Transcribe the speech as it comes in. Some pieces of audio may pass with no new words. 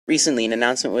Recently, an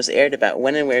announcement was aired about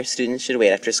when and where students should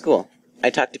wait after school. I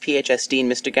talked to PHS Dean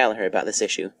Mr. Galiher about this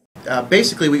issue.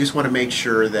 Basically, we just want to make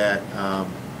sure that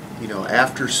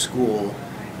after school,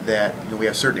 that we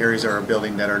have certain areas of our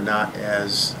building that are not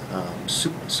as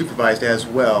supervised as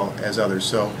well as others.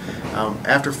 So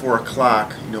after 4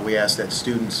 o'clock, we ask that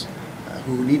students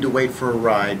who need to wait for a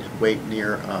ride wait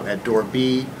near at door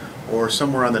B or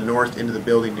somewhere on the north end of the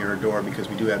building near a door, because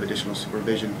we do have additional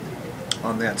supervision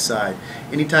on that side.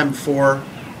 Anytime before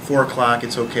 4 o'clock,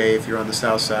 it's okay if you're on the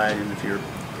south side, and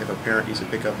if a parent needs to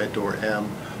pick up at door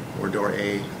M or door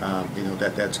A,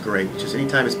 that's great. Just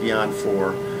anytime it's beyond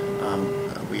 4,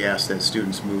 we ask that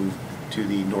students move to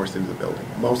the north end of the building.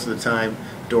 Most of the time,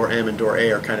 door M and door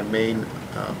A are kind of main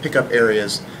pickup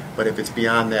areas, but if it's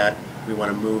beyond that, we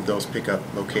want to move those pickup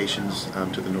locations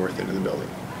to the north end of the building.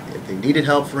 If they needed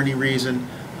help for any reason,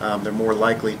 they're more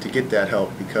likely to get that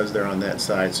help because they're on that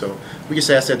side. So we just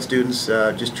ask that students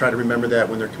just try to remember that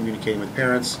when they're communicating with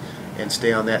parents, and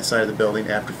stay on that side of the building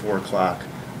after 4 o'clock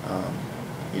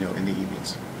in the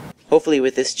evenings. Hopefully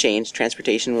with this change,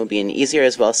 transportation will be an easier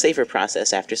as well as safer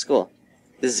process after school.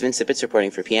 This has been Sippets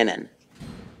reporting for PNN.